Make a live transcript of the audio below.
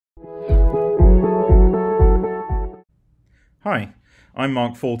Hi, I'm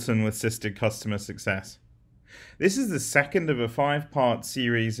Mark Fulton with Sysdig Customer Success. This is the second of a 5-part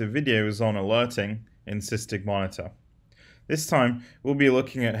series of videos on alerting in Sysdig Monitor. This time, we'll be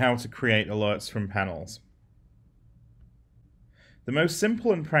looking at how to create alerts from panels. The most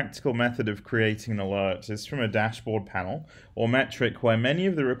simple and practical method of creating an alert is from a dashboard panel or metric where many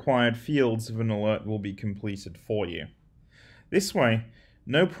of the required fields of an alert will be completed for you. This way,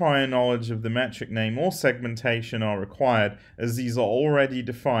 no prior knowledge of the metric name or segmentation are required, as these are already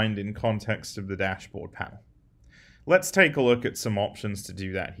defined in context of the dashboard panel. Let's take a look at some options to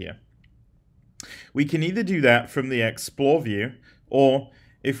do that here. We can either do that from the Explore view, or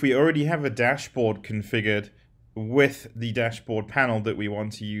if we already have a dashboard configured with the dashboard panel that we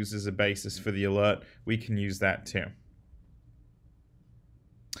want to use as a basis for the alert, we can use that too.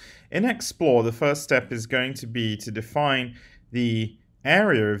 In Explore, the first step is going to be to define the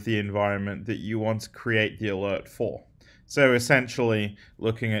area of the environment that you want to create the alert for. So essentially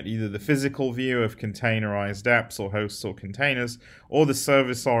looking at either the physical view of containerized apps or hosts or containers, or the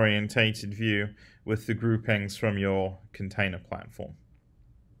service-orientated view with the groupings from your container platform.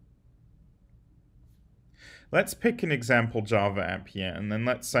 Let's pick an example Java app here, and then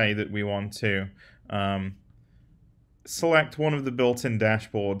let's say that we want to select one of the built-in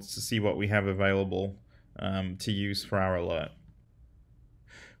dashboards to see what we have available to use for our alert.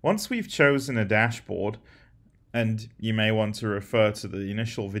 Once we've chosen a dashboard, and you may want to refer to the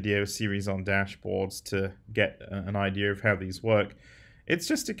initial video series on dashboards to get an idea of how these work, it's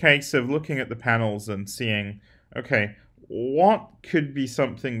just a case of looking at the panels and seeing, okay, what could be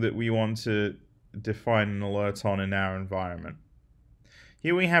something that we want to define an alert on in our environment.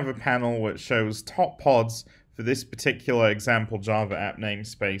 Here we have a panel which shows top pods for this particular example Java app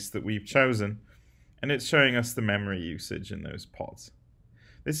namespace that we've chosen, and it's showing us the memory usage in those pods.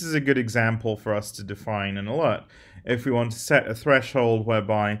 This is a good example for us to define an alert if we want to set a threshold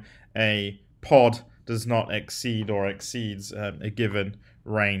whereby a pod does not exceed or exceeds a given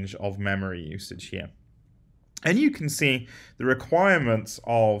range of memory usage here. And you can see the requirements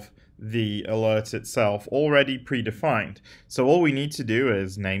of the alert itself already predefined. So all we need to do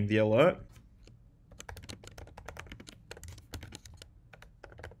is name the alert,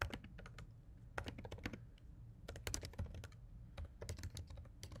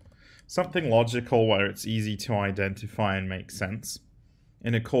 something logical where it's easy to identify and make sense,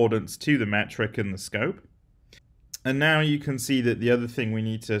 in accordance to the metric and the scope. And now you can see that the other thing we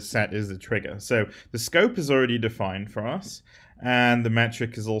need to set is the trigger. So the scope is already defined for us, and the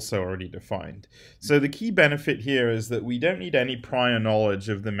metric is also already defined. So the key benefit here is that we don't need any prior knowledge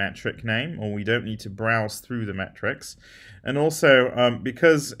of the metric name, or we don't need to browse through the metrics. And also,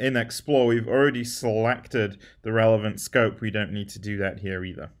 because in Explore we've already selected the relevant scope, we don't need to do that here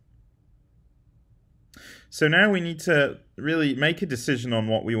either. So now we need to really make a decision on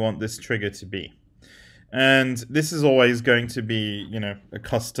what we want this trigger to be. And this is always going to be, a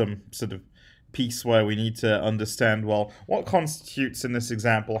custom sort of piece where we need to understand, well, what constitutes in this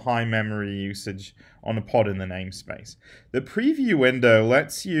example high memory usage on a pod in the namespace. The preview window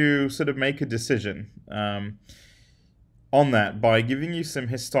lets you sort of make a decision on that by giving you some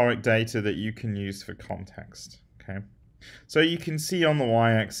historic data that you can use for context. Okay. So you can see on the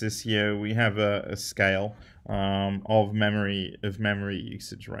y-axis here we have a scale of memory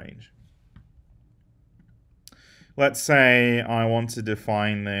usage range. Let's say I want to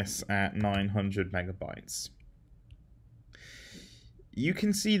define this at 900 megabytes. You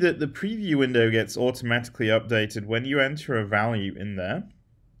can see that the preview window gets automatically updated when you enter a value in there.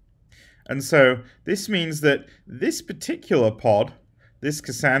 And so this means that this particular pod, this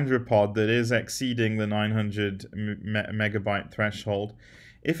Cassandra pod that is exceeding the 900 megabyte threshold,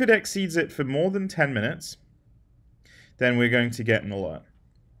 if it exceeds it for more than 10 minutes, then we're going to get an alert.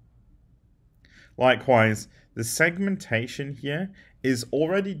 Likewise, the segmentation here is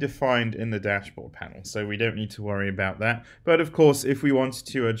already defined in the dashboard panel, so we don't need to worry about that. But of course, if we wanted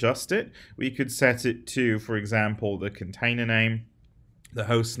to adjust it, we could set it to, for example, the container name, the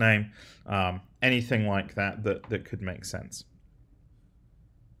host name, anything like that that could make sense.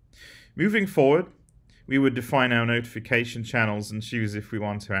 Moving forward, we would define our notification channels and choose if we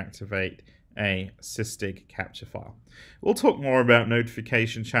want to activate a Sysdig capture file. We'll talk more about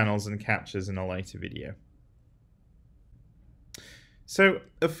notification channels and captures in a later video. So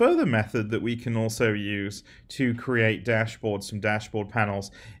a further method that we can also use to create dashboards from dashboard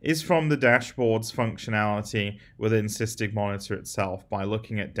panels is from the dashboards functionality within Sysdig Monitor itself by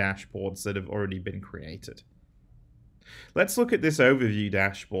looking at dashboards that have already been created. Let's look at this overview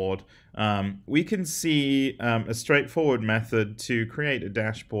dashboard. We can see a straightforward method to create a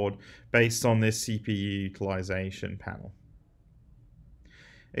dashboard based on this CPU utilization panel.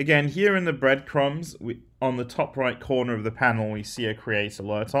 Again, here in the breadcrumbs, on the top right corner of the panel, we see a Create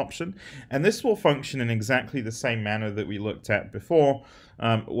Alert option, and this will function in exactly the same manner that we looked at before,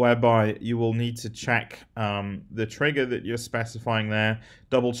 whereby you will need to check the trigger that you're specifying there,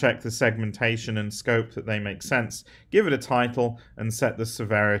 double check the segmentation and scope that they make sense, give it a title, and set the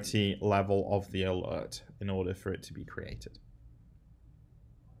severity level of the alert in order for it to be created.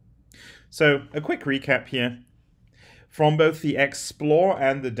 So, a quick recap here. From both the Explore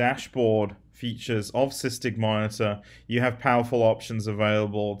and the Dashboard features of Sysdig Monitor, you have powerful options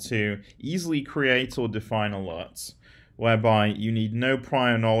available to easily create or define alerts, whereby you need no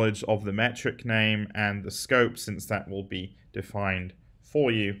prior knowledge of the metric name and the scope, since that will be defined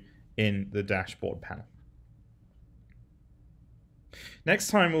for you in the Dashboard panel. Next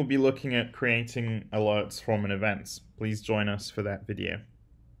time we'll be looking at creating alerts from an event. Please join us for that video.